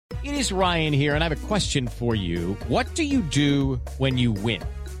It is Ryan here, and I have a question for you. What do you do when you win?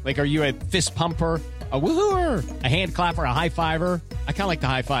 Like, are you a fist pumper, a woohooer, a hand clapper, a high fiver? I kind of like the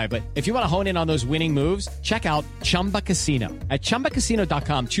high five, but if you want to hone in on those winning moves, check out Chumba Casino. At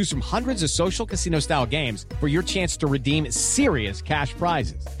ChumbaCasino.com, choose from hundreds of social casino-style games for your chance to redeem serious cash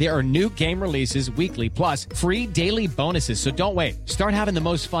prizes. There are new game releases weekly, plus free daily bonuses. So don't wait. Start having the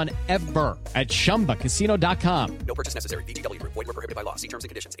most fun ever at ChumbaCasino.com. No purchase necessary. VGW. Void where prohibited by law. See terms and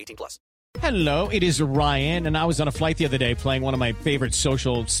conditions. 18+. Hello, it is Ryan, and I was on a flight the other day playing one of my favorite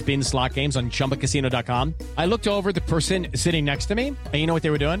social spin slot games on ChumbaCasino.com. I looked over at the person sitting next to me, and you know what they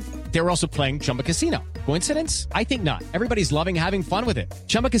were doing? They were also playing Chumba Casino. Coincidence? I think not. Everybody's loving having fun with it.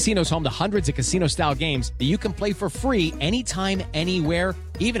 Chumba Casino is home to hundreds of casino-style games that you can play for free anytime, anywhere,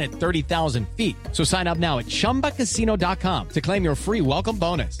 even at 30,000 feet. So sign up now at ChumbaCasino.com to claim your free welcome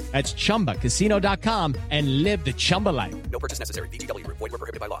bonus. That's ChumbaCasino.com and live the Chumba life. No purchase necessary. VGW. Void where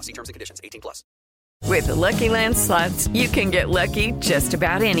prohibited by law. See terms and conditions. 18+. With the Lucky Land Slots, you can get lucky just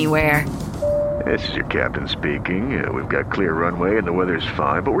about anywhere. This is your captain speaking. We've got clear runway and the weather's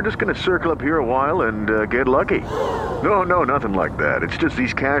fine, but we're just going to circle up here a while and get lucky. No, nothing like that. It's just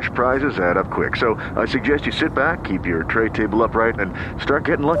these cash prizes add up quick. So I suggest you sit back, keep your tray table upright, and start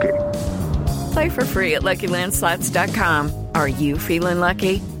getting lucky. Play for free at LuckyLandSlots.com. Are you feeling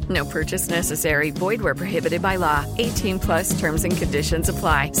lucky? No purchase necessary. Void where prohibited by law. 18+ terms and conditions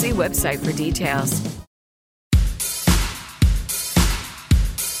apply. See website for details.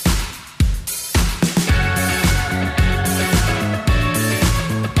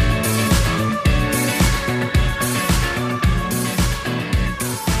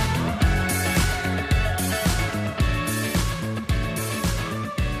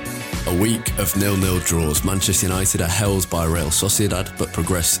 A week of 0-0 draws. Manchester United are held by Real Sociedad but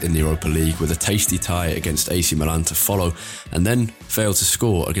progress in the Europa League with a tasty tie against AC Milan to follow, and then fail to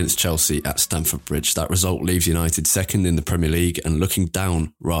score against Chelsea at Stamford Bridge. That result leaves United second in the Premier League and looking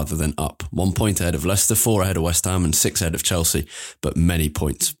down rather than up. 1 point ahead of Leicester, 4 ahead of West Ham and 6 ahead of Chelsea, but many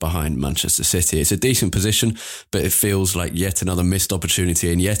points behind Manchester City. It's a decent position, but it feels like yet another missed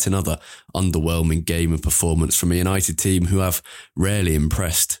opportunity and yet another underwhelming game and performance from a United team who have rarely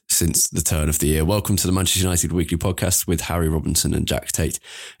impressed since the turn of the year. Welcome to the Manchester United Weekly Podcast with Harry Robinson and Jack Tate.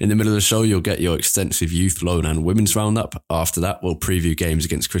 In the middle of the show, you'll get your extensive youth, loan and women's roundup. After that, we'll preview games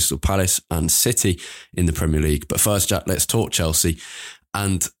against Crystal Palace and City in the Premier League. But first, Jack, let's talk Chelsea.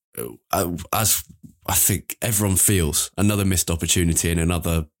 And as I think everyone feels, another missed opportunity and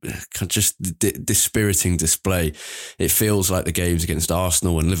another just dispiriting display. It feels like the games against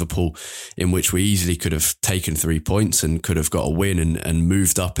Arsenal and Liverpool, in which we easily could have taken 3 points and could have got a win and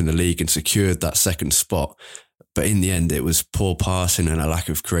moved up in the league and secured that second spot. But in the end, it was poor passing and a lack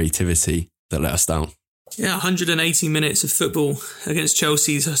of creativity that let us down. Yeah, 180 minutes of football against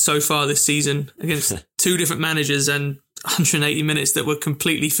Chelsea so far this season, against two different managers, and 180 minutes that were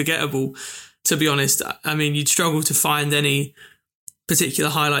completely forgettable, to be honest. I mean, you'd struggle to find any particular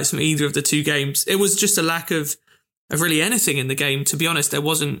highlights from either of the two games. It was just a lack of really anything in the game, to be honest. There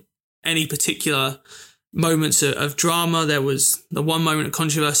wasn't any particular moments of drama. There was the one moment of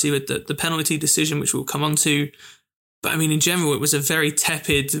controversy with the penalty decision, which we'll come on to. But I mean, in general, it was a very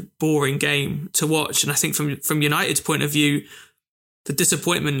tepid, boring game to watch. And I think from United's point of view, the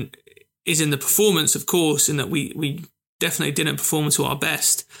disappointment is in the performance, of course, in that we definitely didn't perform to our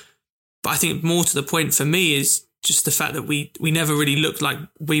best. But I think more to the point for me is just the fact that we never really looked like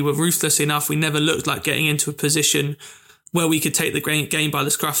we were ruthless enough. We never looked like getting into a position where we could take the game by the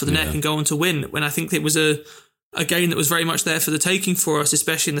scruff of the neck and go on to win. When I think it was a game that was very much there for the taking for us,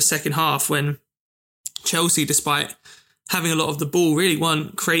 especially in the second half, when Chelsea, despite having a lot of the ball, really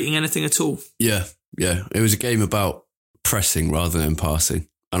weren't creating anything at all. Yeah. It was a game about pressing rather than passing.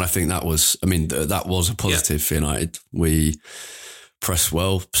 And I think that was a positive for United. We pressed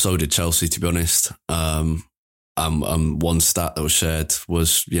well. So did Chelsea, to be honest. One stat that was shared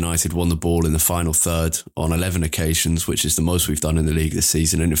was United won the ball in the final third on 11 occasions, which is the most we've done in the league this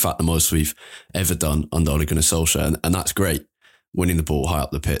season. And in fact, the most we've ever done under Ole Gunnar Solskjaer. And that's great, winning the ball high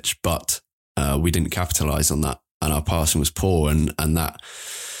up the pitch. But we didn't capitalise on that. And our passing was poor. And that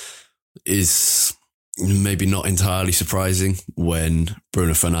is maybe not entirely surprising when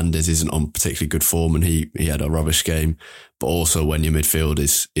Bruno Fernandes isn't on particularly good form and he had a rubbish game, but also when your midfield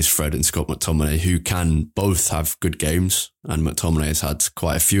is Fred and Scott McTominay, who can both have good games, and McTominay has had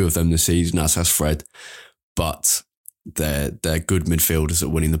quite a few of them this season, as has Fred, but they're good midfielders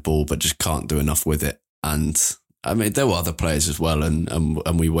at winning the ball, but just can't do enough with it. And I mean, there were other players as well,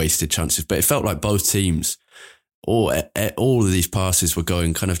 and we wasted chances, but it felt like both teams, all of these passes were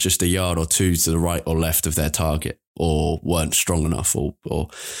going kind of just a yard or two to the right or left of their target, or weren't strong enough, or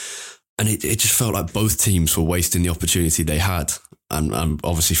And it just felt like both teams were wasting the opportunity they had. And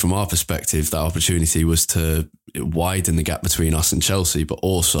obviously from our perspective, that opportunity was to widen the gap between us and Chelsea, but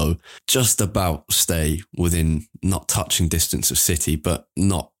also just about stay within not touching distance of City, but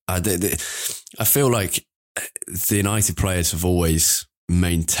not. I feel like the United players have always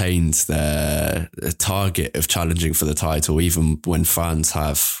maintained their target of challenging for the title, even when fans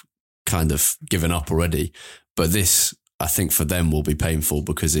have kind of given up already. But this, I think for them will be painful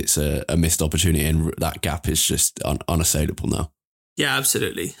because it's a missed opportunity, and that gap is just unassailable now. Yeah,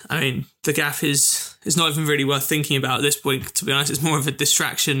 absolutely. I mean, the gap is not even really worth thinking about at this point, to be honest. It's more of a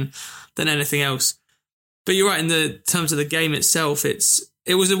distraction than anything else. But you're right, in the terms of the game itself,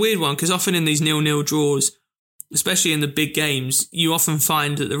 it was a weird one, because often in these 0-0 draws, especially in the big games, you often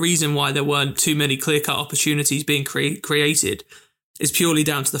find that the reason why there weren't too many clear-cut opportunities being created is purely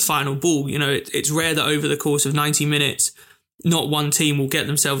down to the final ball. You know, it's rare that over the course of 90 minutes, not one team will get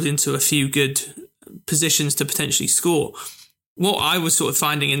themselves into a few good positions to potentially score. What I was sort of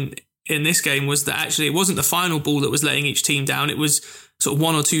finding in this game was that actually it wasn't the final ball that was letting each team down. It was sort of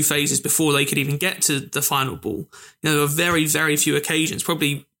one or two phases before they could even get to the final ball. You know, there were very, very few occasions,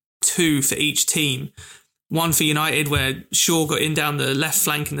 probably two for each team. One for United where Shaw got in down the left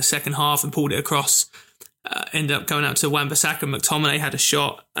flank in the second half and pulled it across. Ended up going out to Wan-Bissaka. McTominay had a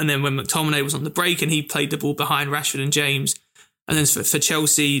shot. And then when McTominay was on the break and he played the ball behind Rashford and James. And then for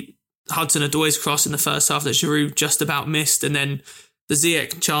Chelsea, Hudson-Odoi's cross in the first half that Giroud just about missed. And then the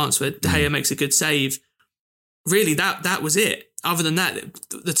Ziyech chance where De Gea makes a good save. Really, that was it. Other than that,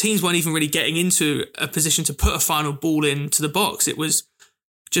 the teams weren't even really getting into a position to put a final ball into the box. It was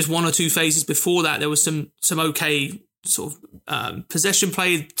just one or two phases before that. There was some okay sort of possession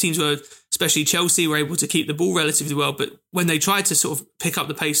play. Teams were, especially Chelsea, were able to keep the ball relatively well. But when they tried to sort of pick up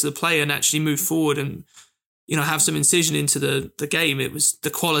the pace of the play and actually move forward and, you know, have some incision into the game,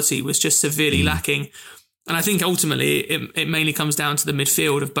 the quality was just severely lacking. And I think ultimately it mainly comes down to the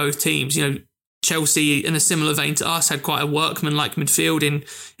midfield of both teams. You know, Chelsea, in a similar vein to us, had quite a workman-like midfield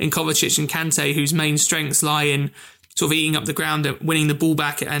in Kovacic and Kante, whose main strengths lie in sort of eating up the ground, winning the ball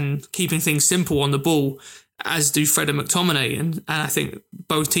back and keeping things simple on the ball, as do Fred and McTominay. And I think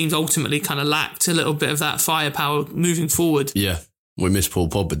both teams ultimately kind of lacked a little bit of that firepower moving forward. Yeah, we missed Paul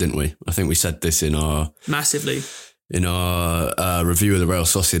Pogba, didn't we? I think we said this in our review of the Real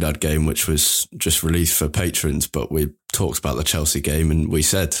Sociedad game, which was just released for patrons, but we talked about the Chelsea game and we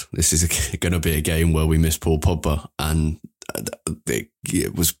said this is going to be a game where we miss Paul Pogba, and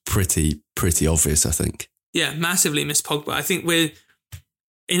it was pretty obvious, I think. Yeah, massively miss Pogba. I think we're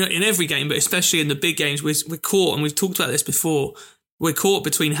in every game, but especially in the big games, we're caught, and we've talked about this before, we're caught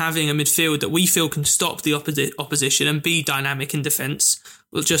between having a midfield that we feel can stop the opposition and be dynamic in defence,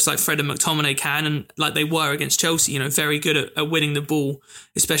 just like Fred and McTominay can, and like they were against Chelsea, you know, very good at winning the ball,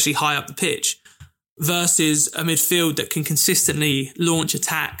 especially high up the pitch, versus a midfield that can consistently launch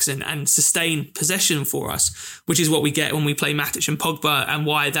attacks and sustain possession for us, which is what we get when we play Matic and Pogba, and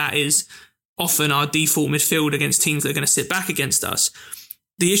why that is often our default midfield against teams that are going to sit back against us.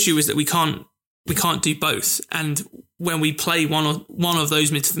 The issue is that we can't do both, and when we play one of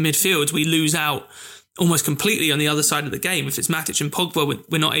those midfields, we lose out almost completely on the other side of the game. If it's Matic and Pogba,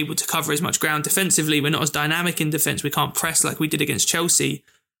 we're not able to cover as much ground defensively. We're not as dynamic in defence. We can't press like we did against Chelsea.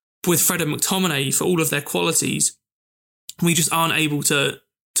 With Fred and McTominay, for all of their qualities, we just aren't able to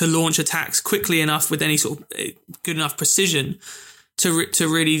launch attacks quickly enough with any sort of good enough precision to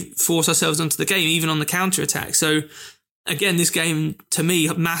really force ourselves onto the game, even on the counter-attack. So again, this game, to me,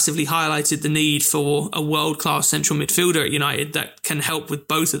 massively highlighted the need for a world-class central midfielder at United that can help with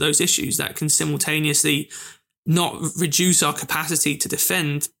both of those issues, that can simultaneously not reduce our capacity to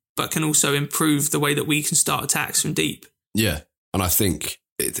defend, but can also improve the way that we can start attacks from deep. Yeah, and I think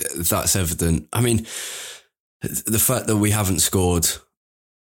that's evident. I mean, the fact that we haven't scored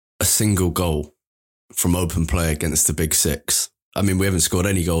a single goal from open play against the Big Six. I mean, we haven't scored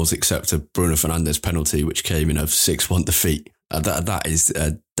any goals except a Bruno Fernandes penalty, which came in a 6-1 defeat. That is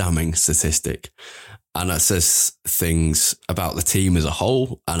a damning statistic. And that says things about the team as a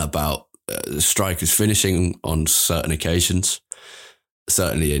whole and about strikers finishing on certain occasions,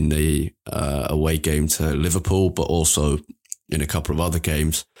 certainly in the away game to Liverpool, but also in a couple of other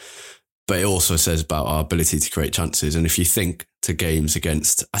games. But it also says about our ability to create chances. And if you think to games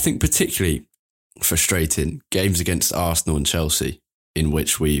against, I think particularly frustrating games against Arsenal and Chelsea, in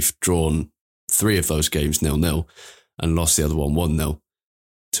which we've drawn 3 of those games 0-0 and lost the other one 1-0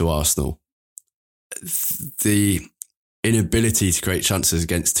 to Arsenal. The inability to create chances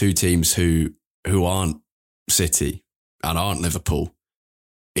against 2 teams who aren't City and aren't Liverpool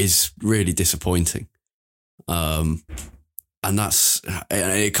is really disappointing. And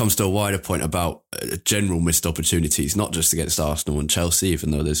it comes to a wider point about general missed opportunities, not just against Arsenal and Chelsea, even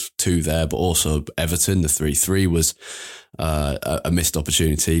though there's 2 there, but also Everton. The 3-3 was a missed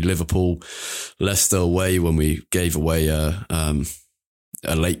opportunity. Liverpool, Leicester away when we gave away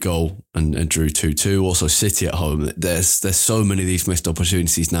a late goal and drew 2-2. Also City at home. There's so many of these missed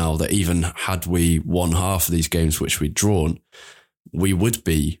opportunities now that even had we won half of these games which we'd drawn, we would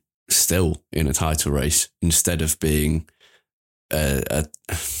be still in a title race instead of being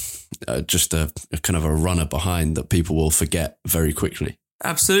just a kind of a runner behind that people will forget very quickly.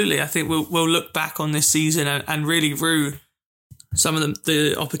 Absolutely. I think we'll look back on this season and really rue some of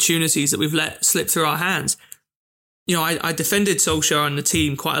the opportunities that we've let slip through our hands. You know, I defended Solskjaer and the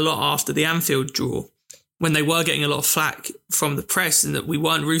team quite a lot after the Anfield draw when they were getting a lot of flack from the press and that we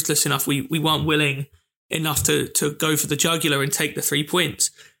weren't ruthless enough. We weren't willing enough to go for the jugular and take the 3 points.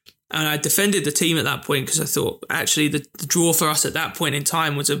 And I defended the team at that point because I thought actually the draw for us at that point in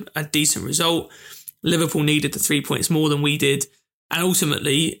time was a decent result. Liverpool needed the 3 points more than we did. And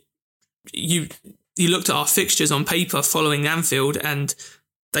ultimately, you looked at our fixtures on paper following Anfield and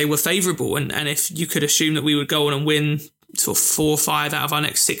they were favourable. And if you could assume that we would go on and win sort of 4 or 5 out of our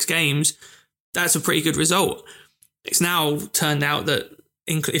next 6 games, that's a pretty good result. It's now turned out that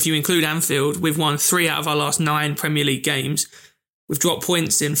if you include Anfield, we've won 3 out of our last 9 Premier League games. We've dropped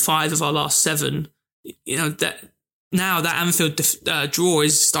points in 5 of our last 7. You know, that now that Anfield draw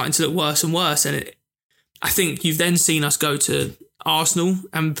is starting to look worse and worse. And I think you've then seen us go to Arsenal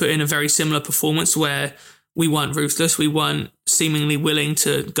and put in a very similar performance where we weren't ruthless. We weren't seemingly willing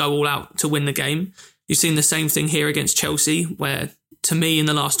to go all out to win the game. You've seen the same thing here against Chelsea, where to me in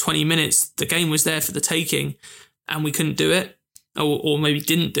the last 20 minutes, the game was there for the taking and we couldn't do it or maybe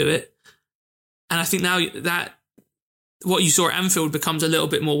didn't do it. And I think now that what you saw at Anfield becomes a little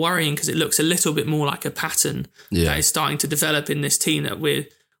bit more worrying because it looks a little bit more like a pattern that is starting to develop in this team, that we're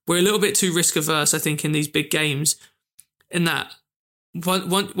a little bit too risk averse, I think, in these big games, in that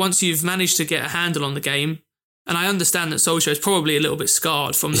once you've managed to get a handle on the game, and I understand that Solskjaer is probably a little bit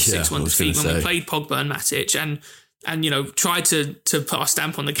scarred from the 6-1 defeat when we played Pogba and Matic and you know, tried to put our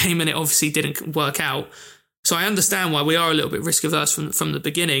stamp on the game and it obviously didn't work out. So I understand why we are a little bit risk averse from the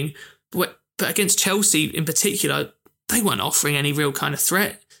beginning. But against Chelsea in particular, they weren't offering any real kind of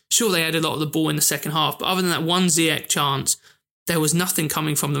threat. Sure, they had a lot of the ball in the second half, but other than that one Ziyech chance, there was nothing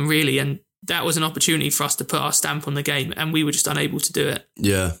coming from them really. And that was an opportunity for us to put our stamp on the game, and we were just unable to do it.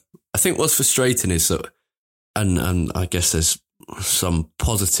 Yeah. I think what's frustrating is that, and I guess there's some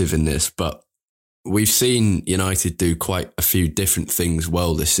positive in this, but we've seen United do quite a few different things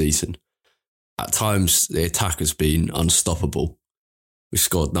well this season. At times, the attack has been unstoppable. We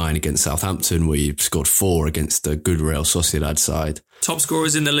scored 9 against Southampton. We scored 4 against the good Real Sociedad side. Top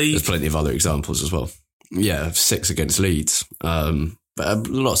scorers in the league. There's plenty of other examples as well. Yeah, 6 against Leeds. But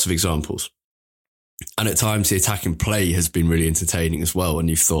lots of examples. And at times the attacking play has been really entertaining as well. And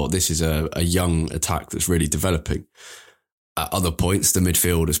you've thought this is a young attack that's really developing. At other points, the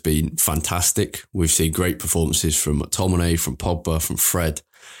midfield has been fantastic. We've seen great performances from McTominay, from Pogba, from Fred.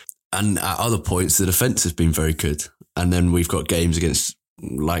 And at other points, the defence has been very good. And then we've got games against,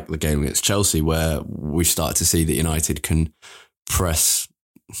 like the game against Chelsea, where we've started to see that United can press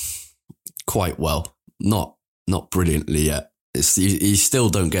quite well. Not brilliantly yet. You still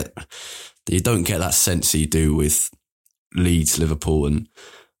don't get that sense you do with Leeds, Liverpool and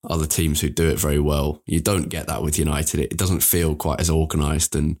other teams who do it very well. You don't get that with United. It doesn't feel quite as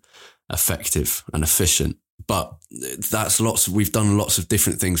organised and effective and efficient. But we've done lots of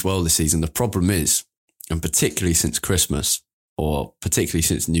different things well this season. The problem is, and particularly since Christmas or particularly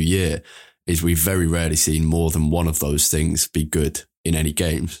since New Year, is we've very rarely seen more than one of those things be good in any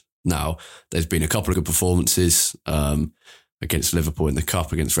games. Now, there's been a couple of good performances against Liverpool in the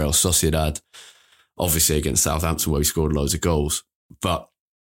Cup, against Real Sociedad, obviously against Southampton where we scored loads of goals. But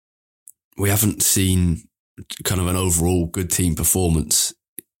we haven't seen kind of an overall good team performance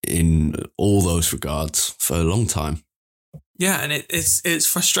in all those regards for a long time. Yeah, and it's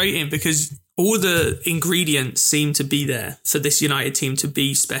frustrating because all the ingredients seem to be there for this United team to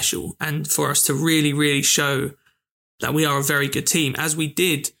be special and for us to really, really show that we are a very good team, as we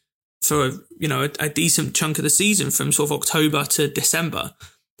did for a decent chunk of the season from sort of October to December.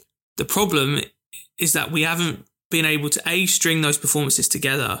 The problem is that we haven't been able to A, string those performances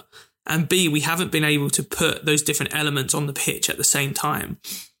together, and B, we haven't been able to put those different elements on the pitch at the same time.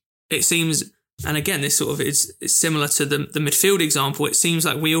 It seems, and again, this sort of is similar to the midfield example. It seems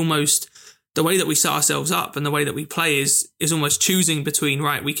like we almost, the way that we set ourselves up and the way that we play is almost choosing between,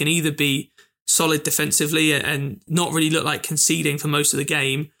 right, we can either be solid defensively and not really look like conceding for most of the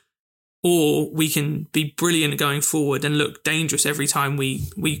game, or we can be brilliant going forward and look dangerous every time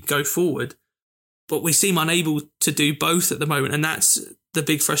we go forward. But we seem unable to do both at the moment, and that's the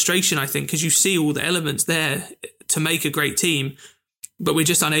big frustration, I think, because you see all the elements there to make a great team, but we're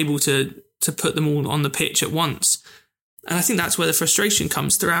just unable to put them all on the pitch at once. And I think that's where the frustration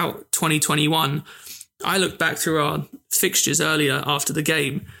comes throughout 2021. I looked back through our fixtures earlier after the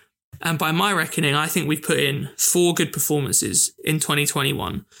game, and by my reckoning, I think we've put in 4 good performances in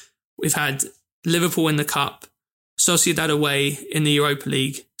 2021. We've had Liverpool in the Cup, Sociedad away in the Europa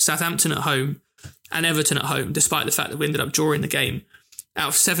League, Southampton at home, and Everton at home, despite the fact that we ended up drawing the game. Out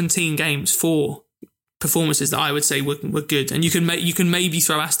of 17 games, 4 performances that I would say were good. And you can maybe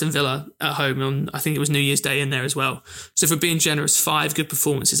throw Aston Villa at home on, I think it was New Year's Day in there as well. So if we're being generous, 5 good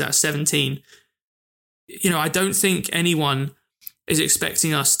performances out of 17. I don't think anyone is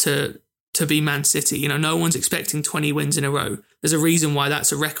expecting us to be Man City. No one's expecting 20 wins in a row. There's a reason why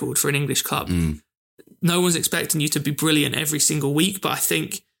that's a record for an English club. No one's expecting you to be brilliant every single week, but I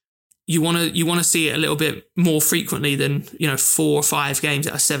think you want to see it a little bit more frequently than 4 or 5 games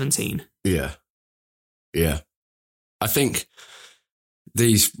out of 17. Yeah. I think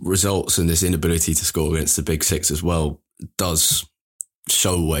these results and this inability to score against the Big Six as well does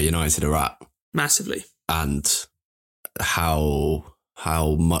show where United are at. Massively. And how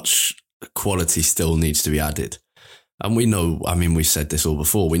much quality still needs to be added. And we know, we've said this all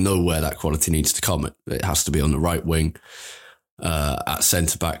before, we know where that quality needs to come. It has to be on the right wing, at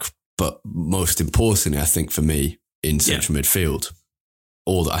centre-back, but most importantly, I think for me, in central midfield.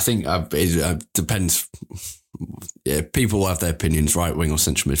 I think it depends. Yeah, people will have their opinions, right wing or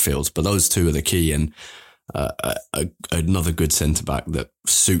central midfield, but those two are the key. And another good centre-back that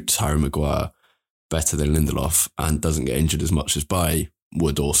suits Harry Maguire better than Lindelof and doesn't get injured as much as Bailly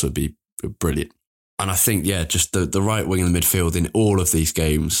would also be brilliant. And I think, just the right wing and the midfield in all of these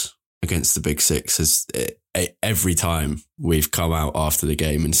games against the Big Six has every time we've come out after the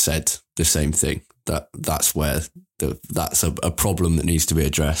game and said the same thing, that's where that's a problem that needs to be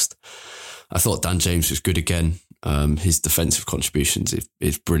addressed. I thought Dan James was good again. His defensive contributions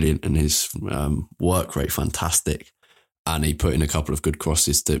is brilliant and his work rate fantastic. And he put in a couple of good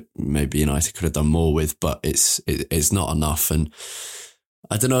crosses that maybe United could have done more with, but it's not enough. And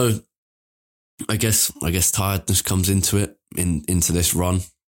I don't know. I guess tiredness comes into it into this run,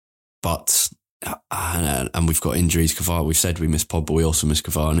 but and we've got injuries. Cavani, we've said we missed Pogba, we also missed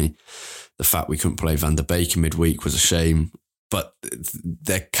Cavani. The fact we couldn't play Van der Beek in midweek was a shame, but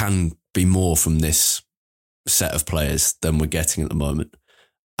there can be more from this set of players than we're getting at the moment.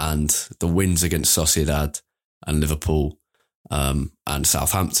 And the wins against Sociedad and Liverpool and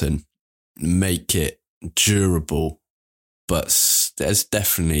Southampton make it durable, but there's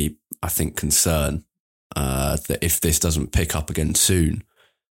definitely, I think, concern that if this doesn't pick up again soon,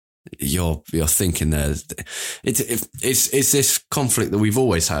 you're thinking there. It's this conflict that we've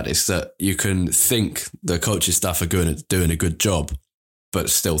always had. It's that you can think the coaching staff are doing a good job,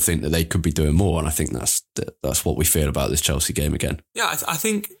 but still think that they could be doing more. And I think that's what we feel about this Chelsea game again. Yeah, I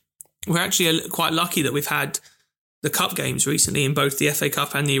think we're actually quite lucky that we've had the cup games recently in both the FA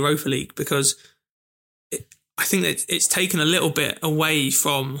Cup and the Europa League, because I think that it's taken a little bit away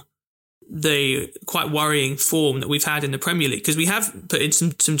from the quite worrying form that we've had in the Premier League, because we have put in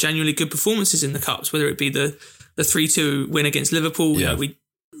some genuinely good performances in the Cups, whether it be the 3-2 win against Liverpool. Yeah. We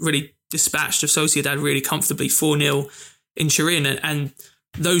really dispatched of Sociedad really comfortably 4-0 in Turin, and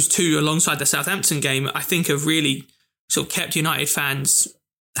those two alongside the Southampton game I think have really sort of kept United fans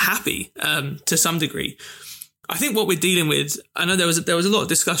happy to some degree. I think what we're dealing with, I know there was a lot of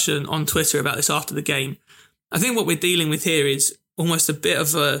discussion on Twitter about this after the game. I think what we're dealing with here is almost a bit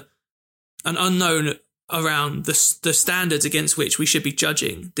of an unknown around the standards against which we should be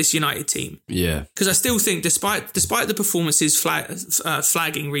judging this United team. Yeah. Because I still think despite the performances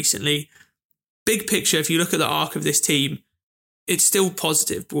flagging recently, big picture, if you look at the arc of this team, it's still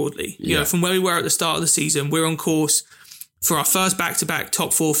positive broadly. You know, from where we were at the start of the season, we're on course for our first back-to-back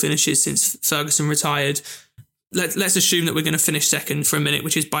top 4 finishes since Ferguson retired. Let's assume that we're going to finish second for a minute,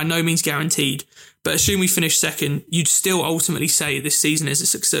 which is by no means guaranteed. But assume we finish second, you'd still ultimately say this season is a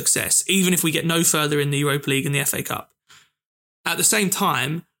success, even if we get no further in the Europa League and the FA Cup. At the same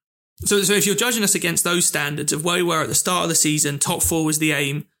time, so if you're judging us against those standards of where we were at the start of the season, top 4 was the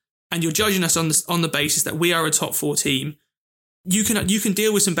aim, and you're judging us on the basis that we are a top 4 team, you can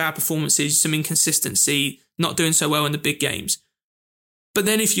deal with some bad performances, some inconsistency, not doing so well in the big games. But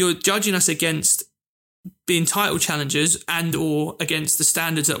then if you're judging us against being title challengers and or against the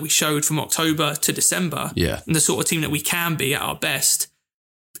standards that we showed from October to December, and the sort of team that we can be at our best,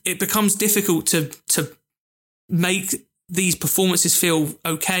 it becomes difficult to make these performances feel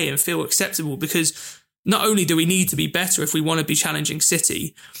okay and feel acceptable, because not only do we need to be better if we want to be challenging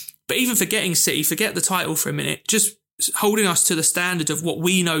City, but even forgetting City, forget the title for a minute, just holding us to the standard of what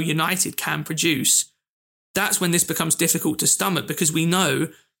we know United can produce, that's when this becomes difficult to stomach, because we know,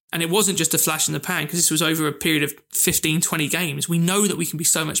 and it wasn't just a flash in the pan, because this was over a period of 15, 20 games, we know that we can be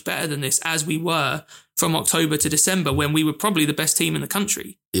so much better than this, as we were from October to December, when we were probably the best team in the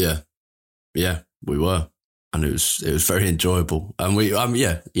country. Yeah, we were. And it was very enjoyable. And we,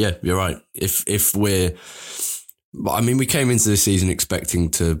 you're right. If we're, we came into the season expecting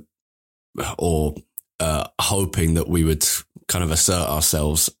to, or hoping that we would kind of assert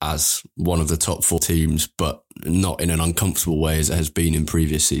ourselves as one of the top 4 teams, but not in an uncomfortable way as it has been in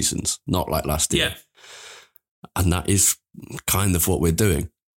previous seasons. Not like last year. Yeah. And that is kind of what we're doing.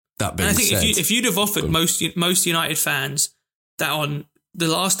 That being said, I think if you'd have offered most United fans that on the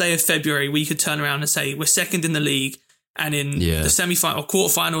last day of February, we could turn around and say we're second in the league and in the semi-final or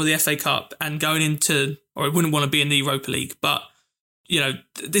quarter-final of the FA Cup and going into, or I wouldn't want to be in the Europa League, but,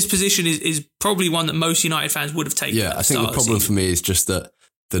 this position is probably one that most United fans would have taken. Yeah, I think the problem for me is just that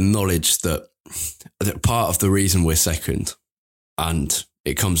the knowledge that part of the reason we're second, and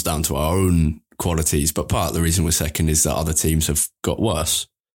it comes down to our own qualities, but part of the reason we're second is that other teams have got worse.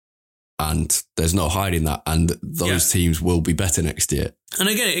 And there's no hiding that. And those teams will be better next year. And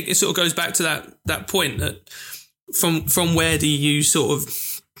again, it sort of goes back to that point that from where do you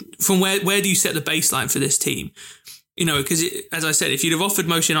where do you set the baseline for this team? Because as I said, if you'd have offered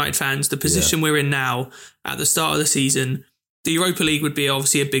most United fans the position we're in now at the start of the season, the Europa League would be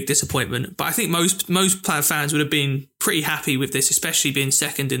obviously a big disappointment. But I think most fans would have been pretty happy with this, especially being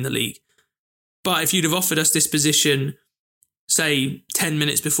second in the league. But if you'd have offered us this position, say 10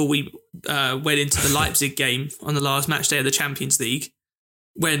 minutes before we went into the Leipzig game on the last match day of the Champions League,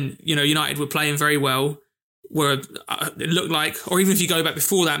 when United were playing very well, it looked like, or even if you go back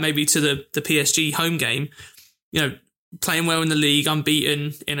before that, maybe to the PSG home game, playing well in the league,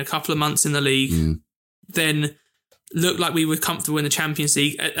 unbeaten in a couple of months in the league, then looked like we were comfortable in the Champions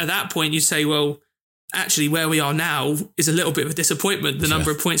League. At that point, you say, well, actually, where we are now is a little bit of a disappointment. The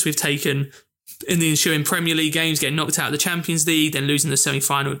number of points we've taken in the ensuing Premier League games, getting knocked out of the Champions League, then losing the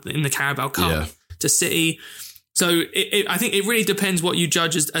semi-final in the Carabao Cup to City. So I think it really depends what you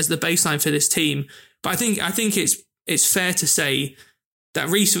judge as the baseline for this team. But I think it's fair to say that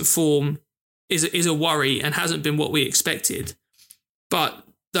recent form is a worry and hasn't been what we expected. But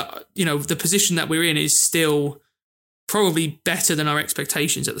the position that we're in is still probably better than our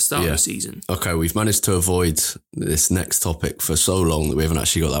expectations at the start of the season. Okay, we've managed to avoid this next topic for so long that we haven't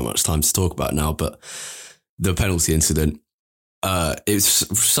actually got that much time to talk about now. But the penalty incident, it's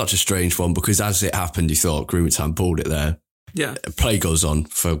such a strange one, because as it happened, you thought Greenwood's handballed it there. Yeah. Play goes on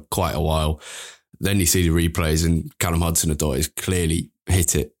for quite a while. Then you see the replays and Callum Hudson-Odoi has clearly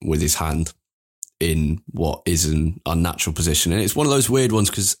hit it with his hand in what is an unnatural position. And it's one of those weird ones,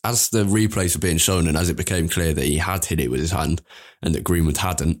 because as the replays were being shown and as it became clear that he had hit it with his hand and that Greenwood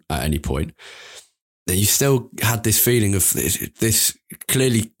hadn't at any point, then you still had this feeling of this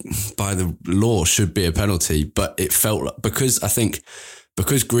clearly by the law should be a penalty, but it felt like,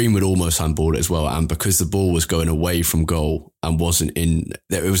 because Greenwood almost handballed it as well, and because the ball was going away from goal and wasn't in,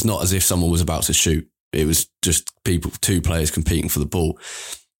 it was not as if someone was about to shoot. It was just two players competing for the ball.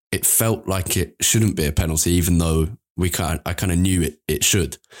 It felt like it shouldn't be a penalty, even though I kind of knew it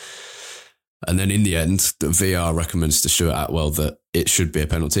should. And then in the end, the VR recommends to Stuart Atwell that it should be a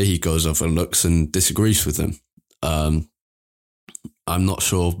penalty. He goes off and looks and disagrees with them. I'm not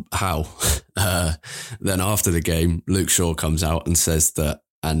sure how. Then after the game, Luke Shaw comes out and says that,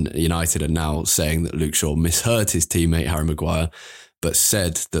 and United are now saying that Luke Shaw misheard his teammate Harry Maguire, but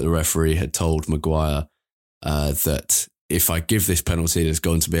said that the referee had told Maguire that if I give this penalty, there's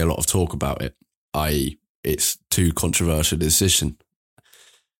going to be a lot of talk about it, i.e. it's too controversial a decision.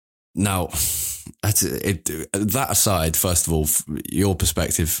 Now, that aside, first of all, your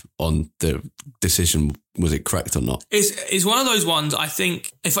perspective on the decision, was it correct or not? It's one of those ones, I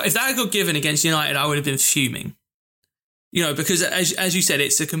think, if that had got given against United, I would have been fuming. Because as you said,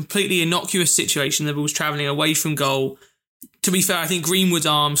 it's a completely innocuous situation. The ball's travelling away from goal. To be fair, I think Greenwood's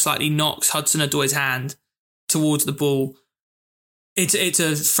arm slightly knocks Hudson-Odoi's hand towards the ball. It's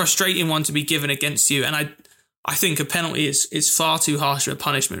a frustrating one to be given against you, and I think a penalty is far too harsh a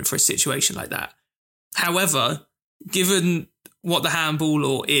punishment for a situation like that. However, given what the handball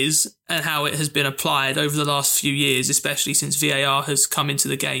law is and how it has been applied over the last few years, especially since VAR has come into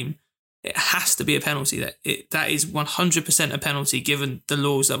the game, it has to be a penalty. That is 100% a penalty given the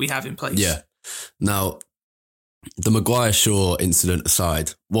laws that we have in place. Yeah. Now, the Maguire-Shaw incident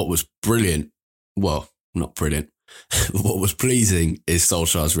aside, what was brilliant, well, not brilliant, what was pleasing is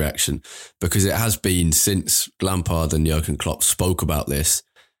Solskjaer's reaction, because it has been since Lampard and Jurgen Klopp spoke about this.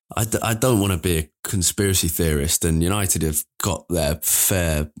 I don't want to be a conspiracy theorist, and United have got their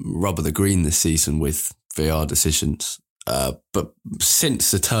fair rub of the green this season with VAR decisions. But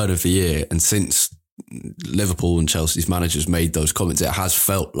since the turn of the year and since Liverpool and Chelsea's managers made those comments, it has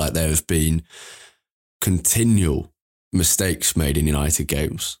felt like there have been continual mistakes made in United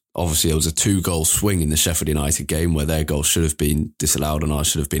games. Obviously, there was a 2-goal swing in the Sheffield United game where their goal should have been disallowed and ours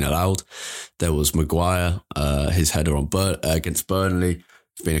should have been allowed. There was Maguire, his header on against Burnley.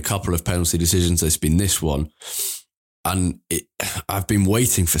 There's been a couple of penalty decisions. There's been this one. And I've been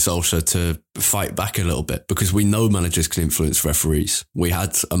waiting for Solskjaer to fight back a little bit, because we know managers can influence referees. We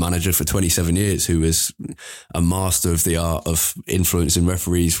had a manager for 27 years who was a master of the art of influencing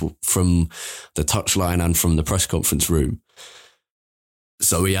referees from the touchline and from the press conference room.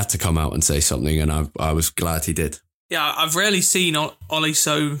 So he had to come out and say something, and I was glad he did. Yeah, I've rarely seen Ollie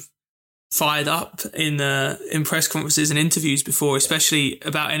so fired up in press conferences and interviews before, especially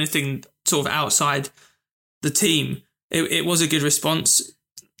about anything sort of outside the team. It was a good response.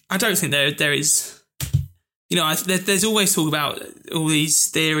 I don't think there is, there's always talk about all these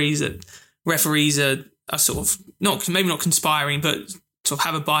theories that referees are sort of maybe not conspiring, but sort of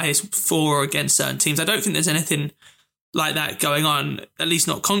have a bias for or against certain teams. I don't think there's anything like that going on, at least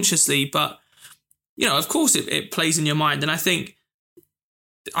not consciously, but of course it plays in your mind. And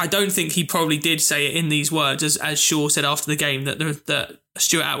I don't think he probably did say it in these words, as Shaw said after the game, that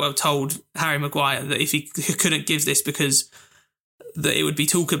Stuart Atwell told Harry Maguire that if he couldn't give this because that it would be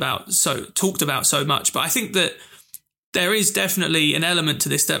talked about so much. But I think that there is definitely an element to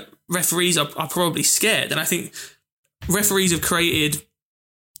this that referees are probably scared. And I think referees have created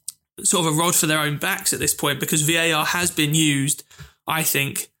sort of a rod for their own backs at this point, because VAR has been used, I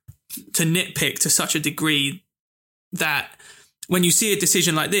think, to nitpick to such a degree that when you see a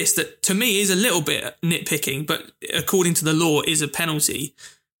decision like this, that to me is a little bit nitpicking, but according to the law is a penalty,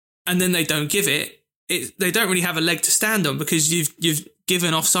 and then they don't give it, they don't really have a leg to stand on, because you've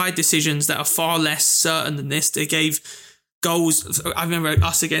given offside decisions that are far less certain than this. They gave goals. I remember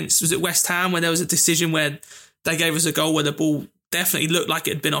us against, was it West Ham, where there was a decision where they gave us a goal where the ball definitely looked like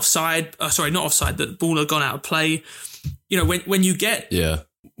it had been offside. Sorry, not offside, the ball had gone out of play. When you get... Yeah.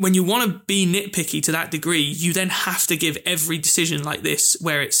 When you want to be nitpicky to that degree, you then have to give every decision like this,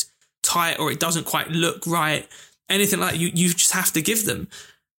 where it's tight or it doesn't quite look right, anything like that, you just have to give them.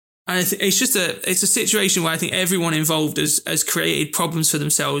 And it's a situation where I think everyone involved has created problems for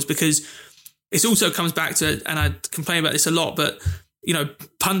themselves, because it also comes back to, and I complain about this a lot, but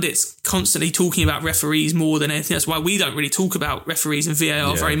pundits constantly talking about referees more than anything. That's why we don't really talk about referees and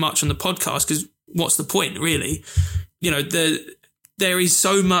VAR very much on the podcast, because what's the point, really? There is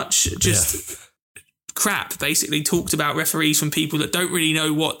so much just crap basically talked about referees from people that don't really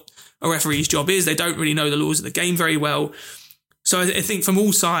know what a referee's job is. They don't really know the laws of the game very well. So I think from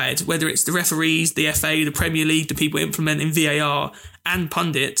all sides, whether it's the referees, the FA, the Premier League, the people implementing VAR, and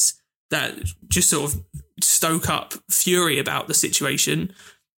pundits that just sort of stoke up fury about the situation,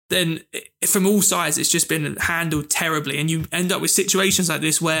 then from all sides, it's just been handled terribly. And you end up with situations like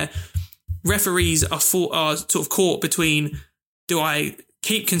this where referees are sort of caught between, do I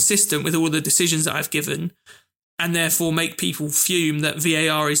keep consistent with all the decisions that I've given and therefore make people fume that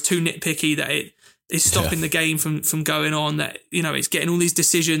VAR is too nitpicky, that it is stopping the game from going on, that it's getting all these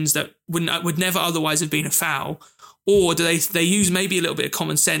decisions that would never otherwise have been a foul? Or do they use maybe a little bit of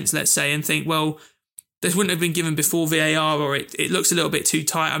common sense, let's say, and think, well, this wouldn't have been given before VAR, or it looks a little bit too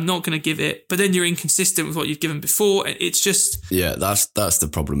tight, I'm not going to give it, but then you're inconsistent with what you've given before. It's just... Yeah, that's the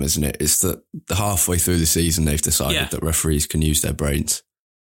problem, isn't it? It's that halfway through the season, they've decided that referees can use their brains,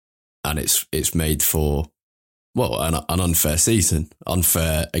 and it's made for, well, an unfair season.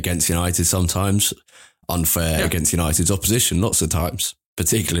 Unfair against United sometimes, unfair against United's opposition lots of times,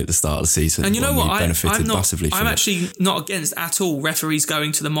 particularly at the start of the season. And you know what? I'm actually not against at all referees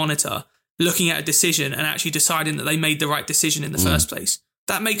going to the monitor, looking at a decision and actually deciding that they made the right decision in the first place.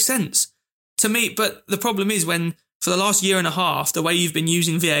 That makes sense to me. But the problem is when, for the last year and a half, the way you've been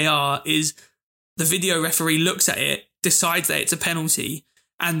using VAR is the video referee looks at it, decides that it's a penalty,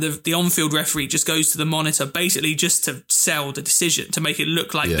 and the on-field referee just goes to the monitor basically just to sell the decision, to make it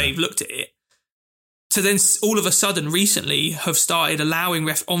look like they've looked at it. So then all of a sudden recently have started allowing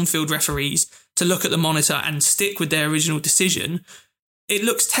on-field referees to look at the monitor and stick with their original decision. It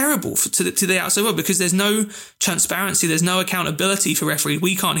looks terrible to the outside world, because there's no transparency, there's no accountability for referees.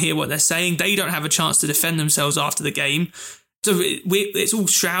 We can't hear what they're saying. They don't have a chance to defend themselves after the game. So it's all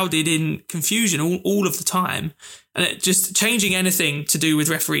shrouded in confusion all of the time. And just changing anything to do with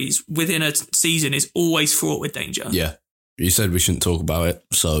referees within a season is always fraught with danger. Yeah. You said we shouldn't talk about it,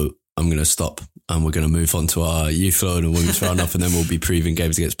 so I'm going to stop and we're going to move on to our youth loan and women's roundup, and then we'll be previewing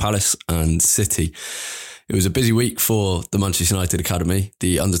games against Palace and City. It was a busy week for the Manchester United Academy.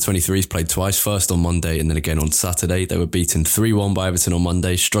 The under-23s played twice, first on Monday and then again on Saturday. They were beaten 3-1 by Everton on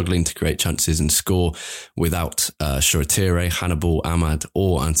Monday, struggling to create chances and score without Shoretire, Hannibal, Ahmad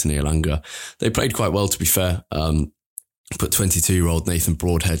or Anthony Elanga. They played quite well, to be fair. But 22-year-old Nathan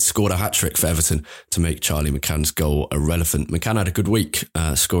Broadhead scored a hat-trick for Everton to make Charlie McCann's goal irrelevant. McCann had a good week,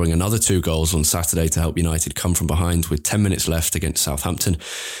 scoring another 2 goals on Saturday to help United come from behind with 10 minutes left against Southampton.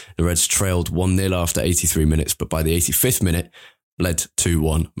 The Reds trailed 1-0 after 83 minutes, but by the 85th minute, led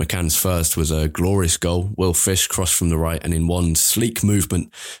 2-1. McCann's first was a glorious goal. Will Fish crossed from the right, and in one sleek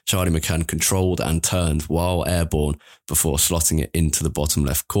movement, Charlie McCann controlled and turned while airborne before slotting it into the bottom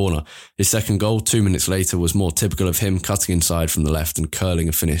left corner. His second goal, 2 minutes later, was more typical of him, cutting inside from the left and curling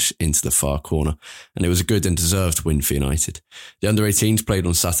a finish into the far corner. And it was a good and deserved win for United. The under-18s played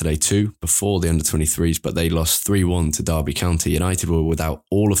on Saturday too, before the under-23s, but they lost 3-1 to Derby County. United were without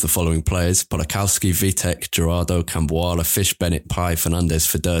all of the following players: Polakowski, Vitek, Gerardo, Camboala, Fish, Bennett, Pai, Fernandez,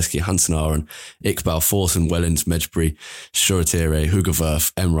 Federski, Hansen Aron, Iqbal, Forson, Wellens, Medjbury, Shoretire, Hugo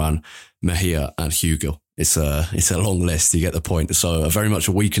Verf, Emran, Mejia and Hugo. It's a long list, you get the point. So very much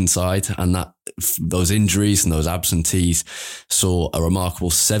a weakened side, and that those injuries and those absentees saw a remarkable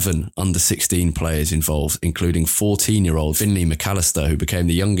 7 under-16 players involved, including 14-year-old Finlay McAllister, who became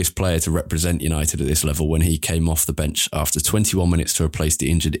the youngest player to represent United at this level when he came off the bench after 21 minutes to replace the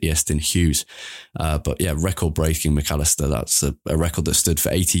injured Easton Hughes. But yeah, record-breaking McAllister. That's a record that stood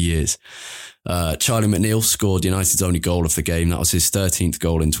for 80 years. Charlie McNeil scored United's only goal of the game. That was his 13th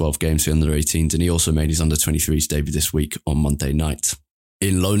goal in 12 games for the under-18s, and he also made his under-23s debut this week on Monday night.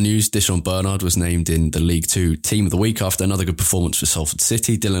 In loan news, Dishon Bernard was named in the League Two Team of the Week after another good performance for Salford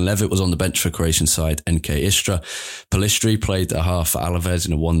City. Dylan Levitt was on the bench for Croatian side NK Istra. Palistri played a half for Alaves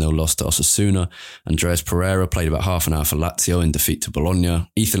in a 1-0 loss to Osasuna. Andreas Pereira played about half an hour for Lazio in defeat to Bologna.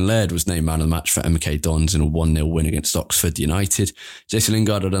 Ethan Laird was named man of the match for MK Dons in a 1-0 win against Oxford United. Jesse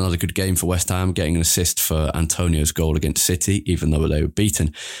Lingard had another good game for West Ham, getting an assist for Antonio's goal against City, even though they were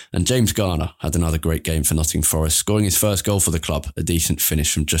beaten. And James Garner had another great game for Nottingham Forest, scoring his first goal for the club, a decent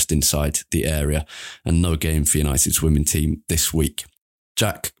finish from just inside the area, and no game for United's women team this week.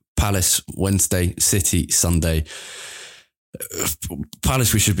 Jack, Palace Wednesday, City Sunday.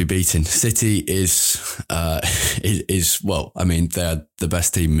 Palace we should be beating. City is well, I mean, they're the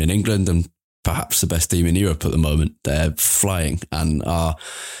best team in England and perhaps the best team in Europe at the moment. They're flying and are,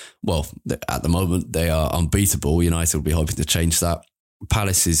 well, at the moment they are unbeatable. United will be hoping to change that.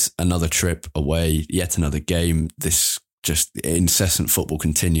 Palace is another trip away, yet another game. This just incessant football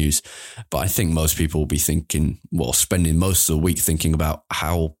continues. But I think most people will be thinking, well, spending most of the week thinking about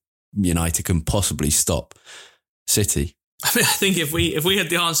how United can possibly stop City. I mean, I think if we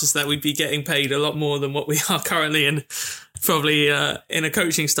had the answers to that, we'd be getting paid a lot more than what we are currently, and probably in a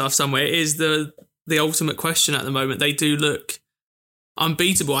coaching staff somewhere. It is the ultimate question at the moment. They do look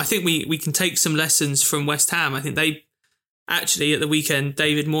unbeatable. I think we can take some lessons from West Ham. I think they actually, at the weekend,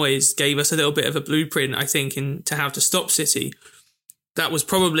 David Moyes gave us a little bit of a blueprint, I think, into how to stop City. That was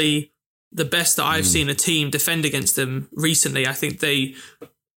probably the best that I've seen a team defend against them recently. I think they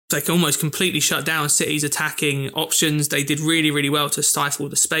almost completely shut down City's attacking options. They did really, really well to stifle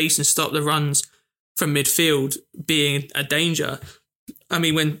the space and stop the runs from midfield being a danger. I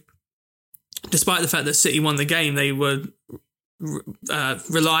mean, despite the fact that City won the game, they were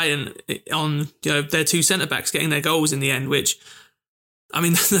reliant on their 2 centre-backs getting their goals in the end, which, I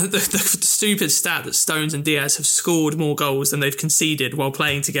mean, the stupid stat that Stones and Diaz have scored more goals than they've conceded while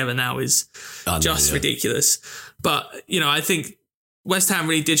playing together now is ridiculous. But, I think West Ham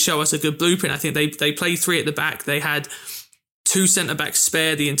really did show us a good blueprint. I think they played 3 at the back. They had 2 centre-backs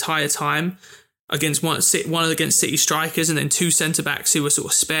spare the entire time against one against City strikers, and then 2 centre-backs who were sort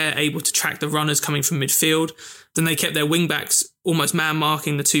of spare, able to track the runners coming from midfield. Then they kept their wing-backs almost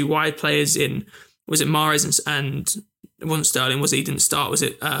man-marking the 2 wide players in, was it Mahrez and it wasn't Sterling, was it? He didn't start. Was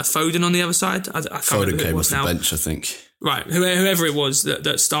it Foden on the other side? I can't Foden came off the bench, I think. Right, whoever it was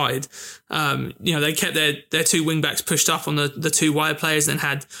that started. They kept their 2 wing-backs pushed up on the 2 wide players, then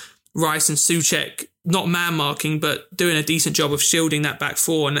had Rice and Souček not man-marking, but doing a decent job of shielding that back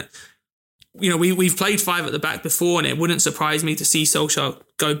 4. And we've played 5 at the back before, and it wouldn't surprise me to see Solskjaer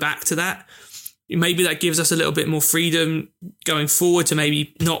go back to that. Maybe that gives us a little bit more freedom going forward to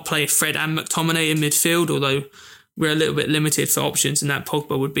maybe not play Fred and McTominay in midfield, although we're a little bit limited for options, and that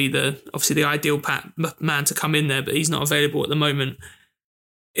Pogba would be obviously the ideal man to come in there, but he's not available at the moment.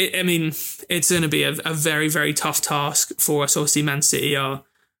 It's going to be a very, very tough task for us. Obviously, Man City are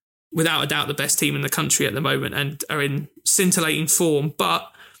without a doubt the best team in the country at the moment and are in scintillating form.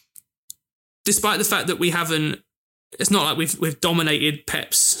 But despite the fact that we haven't, it's not like we've dominated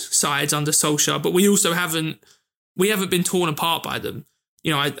Pep's sides under Solskjaer, but we also haven't been torn apart by them.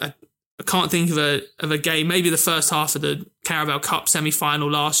 I can't think of a game, maybe the first half of the Carabao Cup semi-final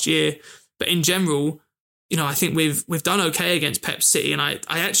last year, but in general, I think we've done okay against Pep City, and I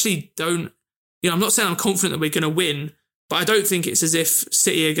actually don't, I'm not saying I'm confident that we're going to win, but I don't think it's as if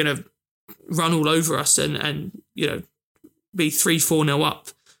City are going to run all over us and be 3-4-0 up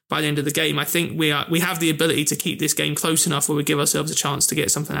by the end of the game. I think we have the ability to keep this game close enough where we give ourselves a chance to get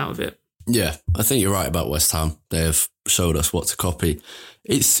something out of it. Yeah, I think you're right about West Ham. They have showed us what to copy.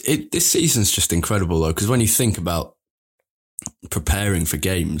 This season's just incredible though, because when you think about preparing for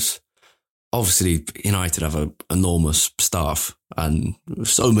games, obviously United have an enormous staff and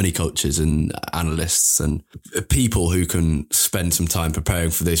so many coaches and analysts and people who can spend some time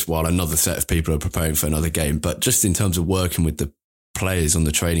preparing for this while another set of people are preparing for another game. But just in terms of working with the players on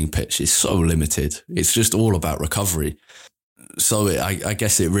the training pitch, it's so limited. It's just all about recovery. So I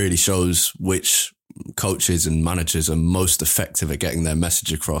guess it really shows which coaches and managers are most effective at getting their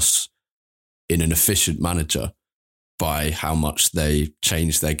message across in an efficient manner by how much they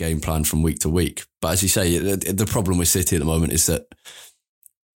change their game plan from week to week. But as you say, the problem with City at the moment is that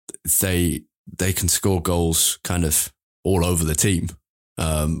they can score goals kind of all over the team,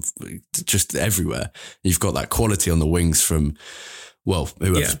 just everywhere. You've got that quality on the wings from,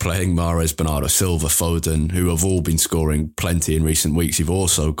 whoever's playing, Mahrez, Bernardo Silva, Foden, who have all been scoring plenty in recent weeks. You've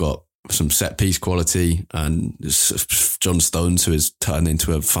also got some set-piece quality and John Stones, who has turned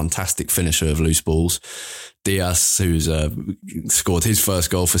into a fantastic finisher of loose balls. Diaz, who's scored his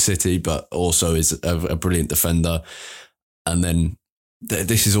first goal for City, but also is a brilliant defender. And then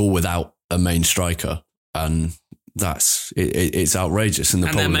this is all without a main striker. And it's outrageous. And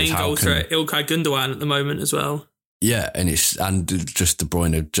their main goal threat, Ilkay Gundogan, at the moment as well. Yeah, and just De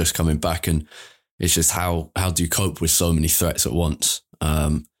Bruyne just coming back, and it's just how do you cope with so many threats at once?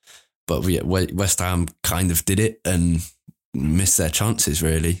 But West Ham kind of did it and missed their chances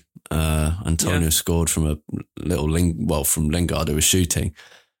really. Antonio scored from from Lingard who was shooting,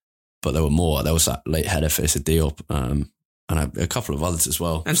 but there were more. There was that late header for Diop, and a couple of others as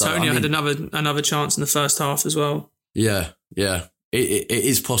well. Antonio had another chance in the first half as well. Yeah, it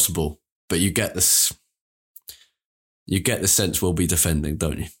is possible, but you get this. You get the sense we'll be defending,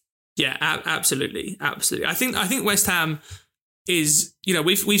 don't you? Yeah, absolutely. I think West Ham is,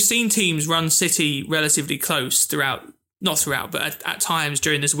 we've seen teams run City relatively close not throughout, but at times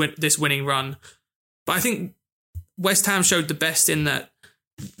during this winning run. But I think West Ham showed the best in that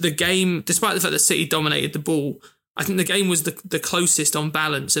the game, despite the fact that City dominated the ball, I think the game was the closest on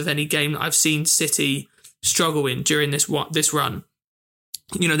balance of any game that I've seen City struggle in during this run.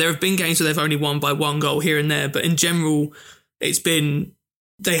 There have been games where they've only won by one goal here and there, but in general,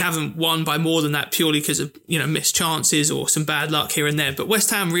 they haven't won by more than that purely because of, missed chances or some bad luck here and there. But West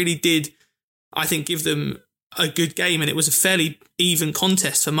Ham really did, I think, give them a good game, and it was a fairly even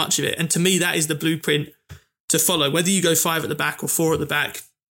contest for much of it. And to me, that is the blueprint to follow. Whether you go 5 at the back or 4 at the back,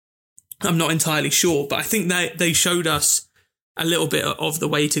 I'm not entirely sure, but I think they showed us a little bit of the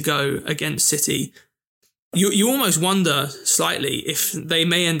way to go against City. You almost wonder slightly if they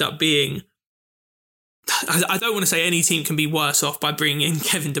may end up being... I don't want to say any team can be worse off by bringing in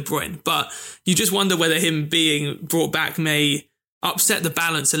Kevin De Bruyne, but you just wonder whether him being brought back may upset the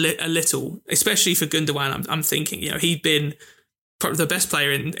balance a little, especially for Gundogan. I'm thinking, he'd been probably the best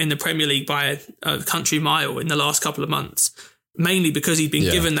player in the Premier League by a country mile in the last couple of months, mainly because he'd been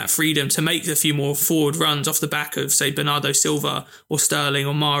given that freedom to make a few more forward runs off the back of, say, Bernardo Silva or Sterling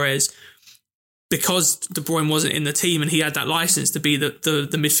or Mahrez, because De Bruyne wasn't in the team and he had that license to be the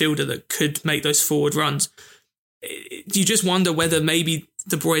midfielder that could make those forward runs. You just wonder whether maybe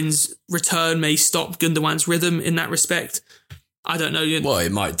De Bruyne's return may stop Gundogan's rhythm in that respect. I don't know. Well,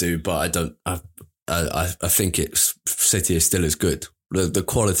 it might do, but I don't. I think City is still as good. The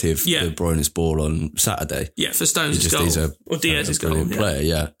quality of De Bruyne's ball on Saturday. Yeah, for Stones' goal or Diaz's goal.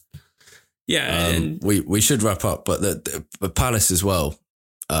 Player, yeah. And we should wrap up, but the Palace as well.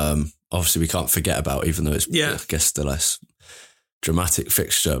 Obviously, we can't forget about, even though it's, I guess, the less dramatic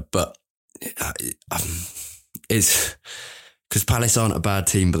fixture. But it's because Palace aren't a bad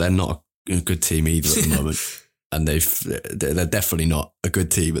team, but they're not a good team either at the moment. And they're definitely not a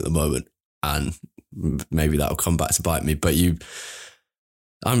good team at the moment. And maybe that'll come back to bite me. But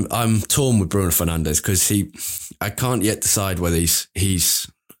I'm torn with Bruno Fernandes because I can't yet decide whether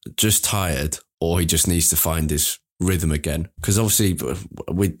he's just tired or he just needs to find his rhythm again. Because obviously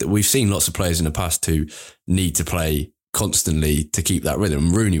we've seen lots of players in the past who need to play constantly to keep that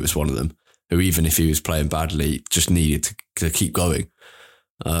rhythm. Rooney was one of them, who even if he was playing badly, just needed to keep going.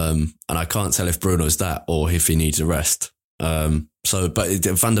 And I can't tell if Bruno's that or if he needs a rest. But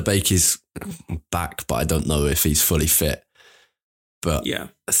Van der Beek is back, but I don't know if he's fully fit. But yeah,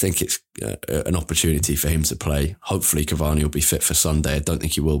 I think it's an opportunity for him to play. Hopefully Cavani will be fit for Sunday. I don't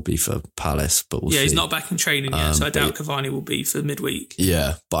think he will be for Palace, but we'll see. He's not back in training yet, so I doubt Cavani will be for midweek.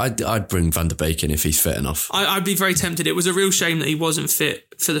 Yeah, but I'd bring Van der Beek in if he's fit enough. I'd be very tempted. It was a real shame that he wasn't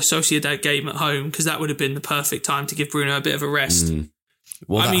fit for the Sociedad game at home, because that would have been the perfect time to give Bruno a bit of a rest.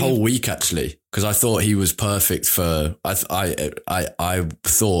 Well, whole week actually, because I thought he was perfect for. I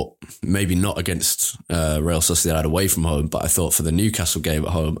thought maybe not against Real Sociedad away from home, but I thought for the Newcastle game at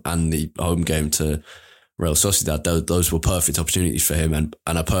home and the home game to Real Sociedad, those were perfect opportunities for him and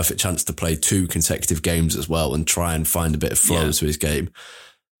a perfect chance to play 2 consecutive games as well and try and find a bit of flow to his game.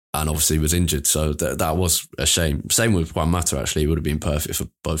 And obviously was injured, so that was a shame. Same with Juan Mata, actually. He would have been perfect for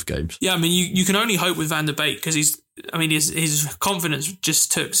both games. Yeah, I mean, you can only hope with Van der Beek because his confidence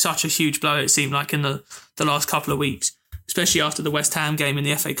just took such a huge blow, it seemed like, in the last couple of weeks, especially after the West Ham game in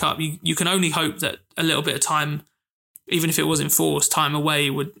the FA Cup. You can only hope that a little bit of time, even if it was enforced, time away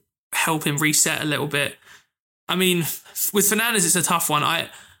would help him reset a little bit. I mean, with Fernandes, it's a tough one. I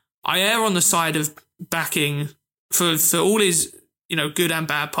err on the side of backing for all his good and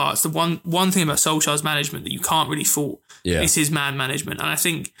bad parts. The one thing about Solskjaer's management that you can't really fault is his man management. And I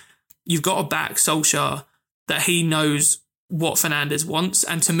think you've got to back Solskjaer that he knows what Fernandes wants.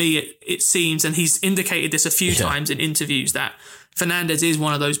 And to me, it seems, and he's indicated this a few times in interviews, that Fernandes is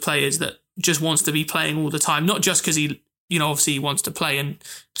one of those players that just wants to be playing all the time. Not just because he, obviously he wants to play and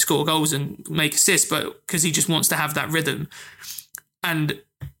score goals and make assists, but because he just wants to have that rhythm. And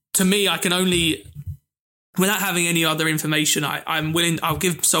to me, I can only... without having any other information, I'll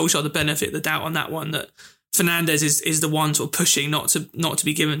give Solskjaer the benefit of the doubt on that one, that Fernandes is the one sort of pushing not to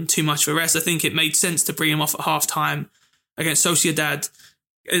be given too much of a rest. I think it made sense to bring him off at half-time against Sociedad.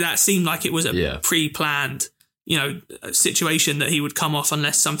 That seemed like it was a pre-planned, situation that he would come off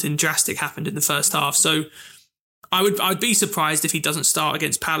unless something drastic happened in the first half. So I'd be surprised if he doesn't start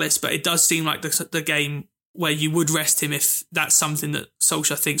against Palace, but it does seem like the game where you would rest him if that's something that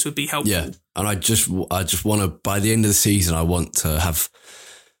Solskjaer thinks would be helpful. Yeah, and I just want to, by the end of the season, I want to have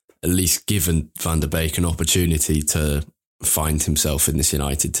at least given Van der Beek an opportunity to find himself in this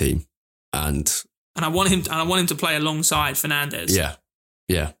United team, and I want him to play alongside Fernandes.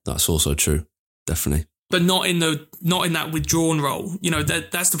 Yeah, that's also true, definitely. But not in that withdrawn role.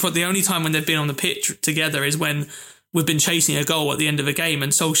 That's the only time when they've been on the pitch together is when we've been chasing a goal at the end of a game,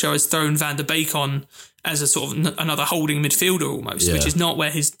 and Solskjaer has thrown Van der Beek on as a sort of another holding midfielder almost, which is not where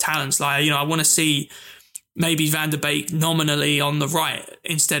his talents lie. I want to see maybe Van der Beek nominally on the right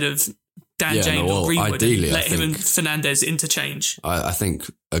instead of Dan James or Greenwood. Ideally, let him and Fernandes interchange. I think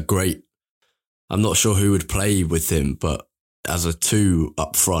I'm not sure who would play with him, but as a 2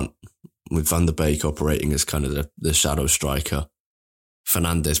 up front, with Van der Beek operating as kind of the shadow striker,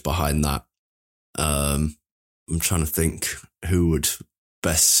 Fernandes behind that. I'm trying to think who would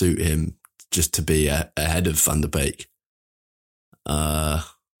best suit him just to be ahead of Van der Beek.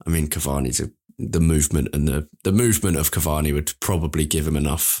 Cavani's the movement, and the movement of Cavani would probably give him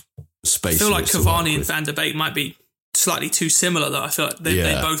enough space. I feel like Cavani and Van der Beek might be slightly too similar, though. I feel like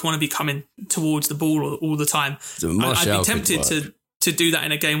they both want to be coming towards the ball all the time. I'd be tempted to do that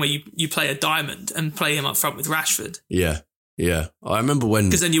in a game where you play a diamond and play him up front with Rashford. Yeah. I remember when...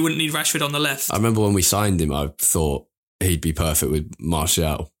 because then you wouldn't need Rashford on the left. I remember when we signed him, I thought he'd be perfect with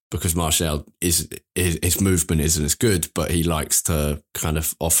Martial, because Martial his movement isn't as good, but he likes to kind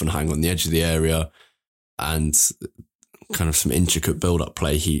of often hang on the edge of the area and kind of some intricate build-up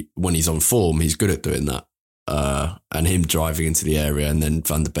play. When he's on form, he's good at doing that. And him driving into the area and then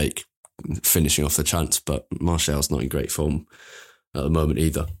Van der Beek finishing off the chance, but Martial's not in great form at the moment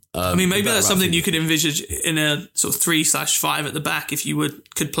either. Maybe that's something you could envisage in a sort of 3/5 at the back if you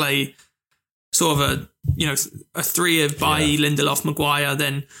could play sort of a 3 of Bailly, Lindelof, Maguire,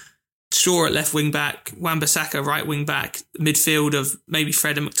 then Shaw at left wing back, Wan-Bissaka right wing back, midfield of maybe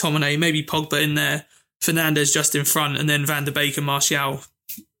Fred and McTominay, maybe Pogba in there, Fernandes just in front, and then Van der Beek and Martial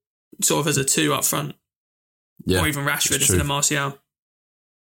sort of as a 2 up front. Or even Rashford instead of Martial.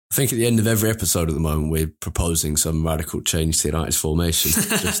 I think at the end of every episode at the moment, we're proposing some radical change to United's formation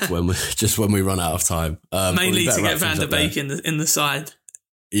just when we run out of time. Mainly to get Van der Beek in the side.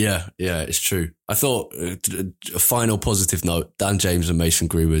 Yeah, it's true. I thought a final positive note, Dan James and Mason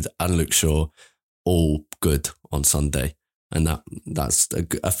Greenwood and Luke Shaw, all good on Sunday. And that's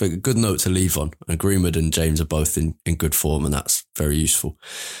I think a good note to leave on. And Greenwood and James are both in good form, and that's very useful.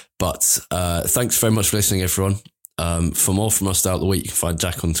 But thanks very much for listening, everyone. For more from us throughout the week, you can find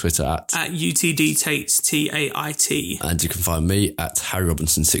Jack on Twitter at UTD Tate, TAIT. And you can find me at Harry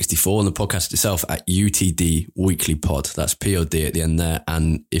Robinson64 and the podcast itself at UTD Weekly Pod. That's POD at the end there.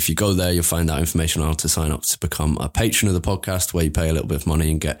 And if you go there, you'll find out information on how to sign up to become a patron of the podcast, where you pay a little bit of money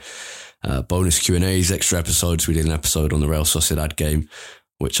and get bonus Q&As, extra episodes. We did an episode on the Real Sociedad game,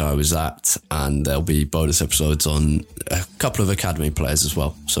 which I was at, and there'll be bonus episodes on a couple of academy players as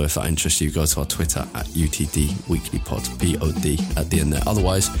well. So if that interests you, go to our Twitter at UTD Weekly Pod, POD at the end there.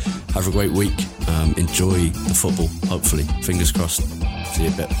 Otherwise, have a great week. Enjoy the football, hopefully. Fingers crossed. See you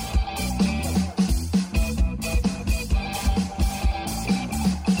in a bit.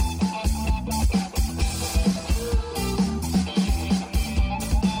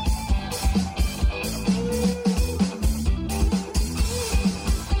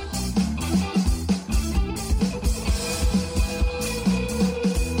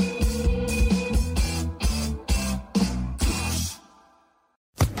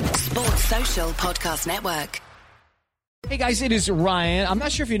 Podcast Network. Hey guys, it is Ryan. I'm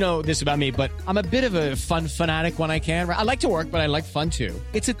not sure if you know this about me, but I'm a bit of a fun fanatic when I can. I like to work, but I like fun too.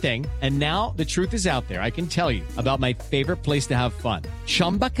 It's a thing. And now the truth is out there. I can tell you about my favorite place to have fun.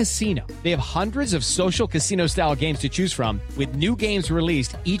 Chumba Casino. They have hundreds of social casino style games to choose from with new games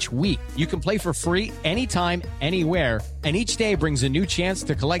released each week. You can play for free anytime, anywhere. And each day brings a new chance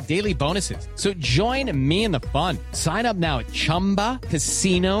to collect daily bonuses. So join me in the fun. Sign up now at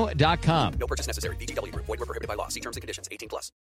ChumbaCasino.com. No purchase necessary. VGW Group. Void where prohibited by law. See terms and conditions. 18+.